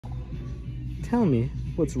tell me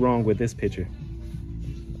what's wrong with this picture.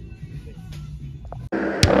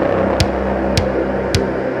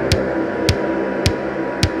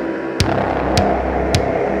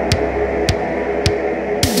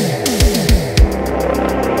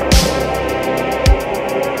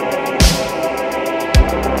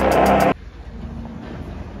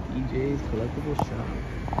 Collectible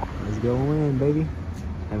Shop. Let's go in, baby.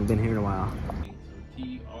 Haven't been here in a while.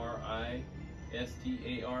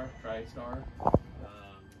 TRISTAR, TriStar.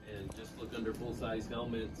 And just look under full-size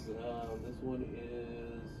helmets. This one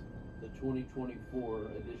is the 2024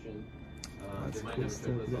 edition. Lots of cool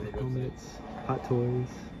stuff. We got helmets, hot toys.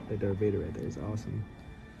 The Darth Vader right there is awesome.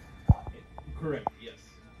 Correct, yes.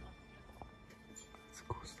 It's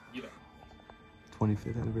cool stuff. Yeah.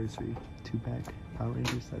 25th anniversary 2-pack Power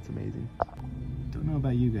Rangers. That's amazing. Don't know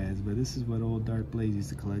about you guys, but this is what old Dark Blaze used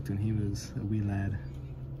to collect when he was a wee lad.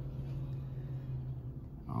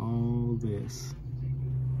 All this.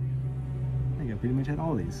 I think I pretty much had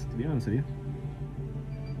all these, to be honest with you.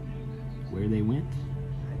 Where they went,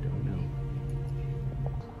 I don't know.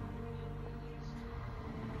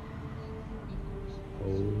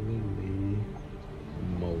 Holy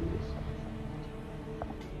moly.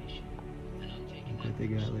 What they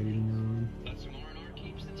got, ladies and gentlemen.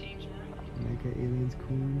 NECA Aliens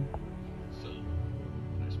Queen. So,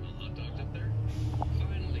 I smell hot dogs up there.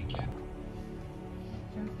 Finally, Captain.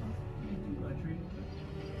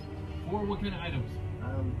 Or what kind of items?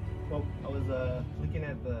 Well, I was looking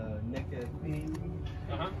at the NECA theme,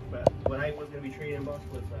 but what I was going to be trading in box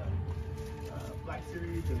was Black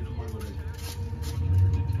Series and more limited.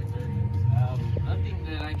 Nothing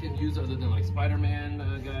that I can use other than like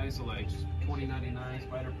Spider-Man guys, so like 2099,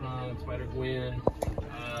 Spider-Punk, Spider-Gwen,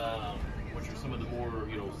 which are some of the more,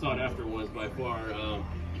 you know, sought after ones by far.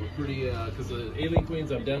 We're pretty, because the Alien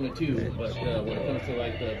Queens I'm down to 2, but when it comes to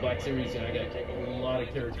like the Black Series, I gotta take a lot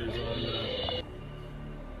of characters on.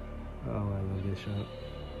 Oh, I love this shop.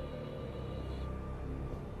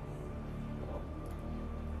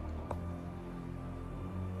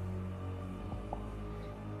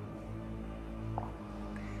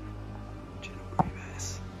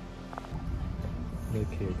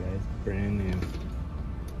 Look here, guys, brand new.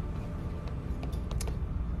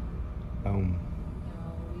 Boom.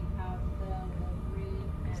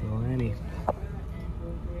 There's little Annie.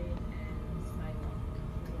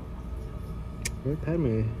 Where's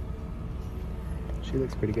Padme? She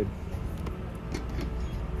looks pretty good.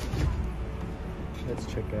 Let's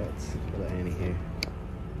check out little Annie here.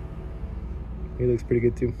 He looks pretty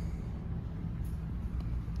good too.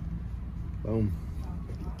 Boom.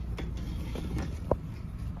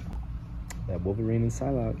 That Wolverine and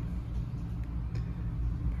Psylocke.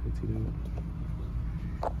 Pretty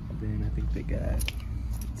dope. Then I think they got,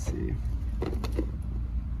 let's see.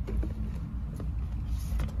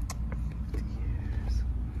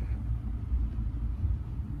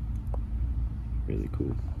 Really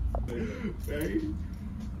cool.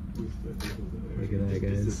 Look at that,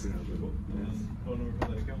 guys.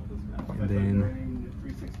 And then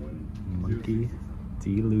Monkey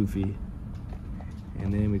D. Luffy.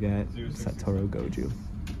 And then we got Satoru Gojo.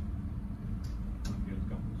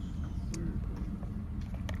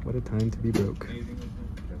 What a time to be broke.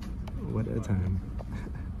 What a time.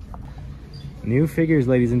 New figures,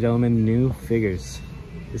 ladies and gentlemen, new figures.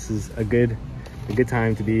 This is a good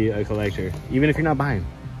time to be a collector, even if you're not buying,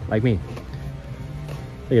 like me.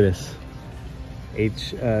 Look at this.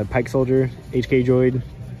 Pike Soldier, HK Droid.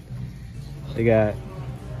 They got,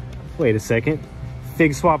 wait a second,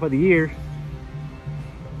 Fig Swap of the Year.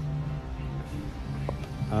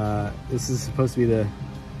 This is supposed to be the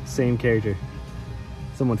same character.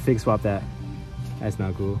 Someone fig swap that. That's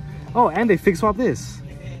not cool. Oh, and they fig swap this.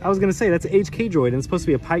 I was gonna say that's an HK Droid and it's supposed to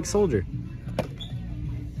be a Pike Soldier.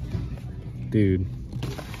 Dude,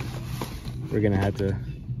 we're gonna have to.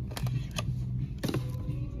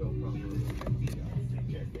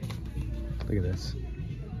 Look at this.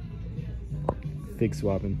 Fig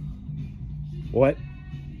swapping. What?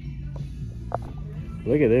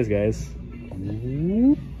 Look at this, guys.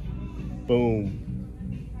 Boom.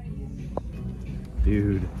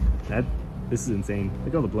 Dude, this is insane.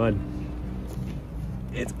 Look at all the blood.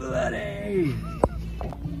 It's bloody.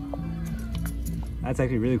 That's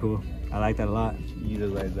actually really cool. I like that a lot. You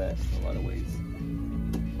utilize that in a lot of ways.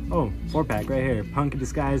 Oh, 4-pack right here. Punk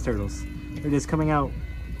Disguise Turtles. They're just coming out.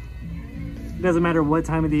 It doesn't matter what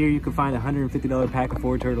time of the year, you can find a $150 pack of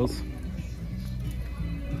 4 turtles.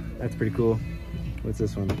 That's pretty cool. What's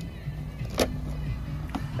this one?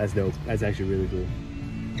 That's dope. That's actually really cool.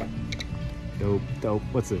 Dope, dope.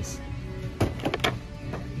 What's this?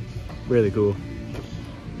 Really cool.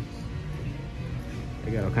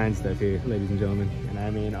 They got all kinds of stuff here, ladies and gentlemen. And I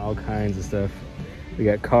mean all kinds of stuff. We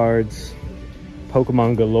got cards,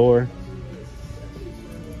 Pokemon galore.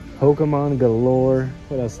 Pokemon galore.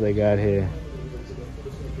 What else do they got here?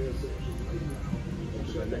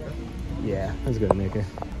 Yeah, let's go NECA.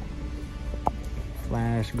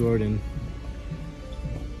 Flash Gordon.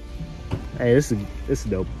 Hey, this is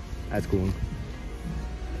dope. That's cool.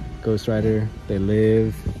 Ghost Rider, They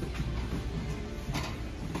Live.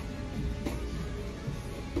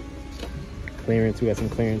 Clearance, we got some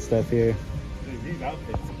clearance stuff here. These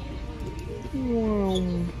outfits.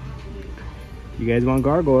 You guys want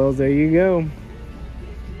gargoyles? There you go.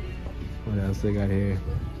 What else they got here?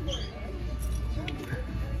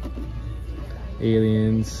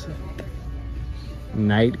 Aliens.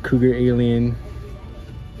 Night Cougar Alien.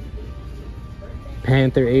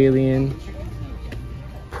 Panther Alien.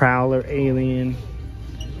 Prowler Alien.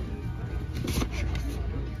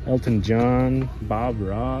 Elton John. Bob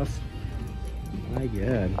Ross. My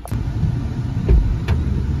God.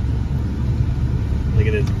 Look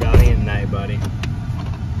at this Valiant Night Body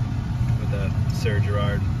with a Sir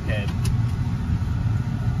Gerard head.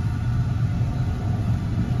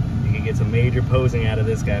 You can get some major posing out of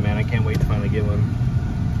this guy, man. I can't wait to finally get one.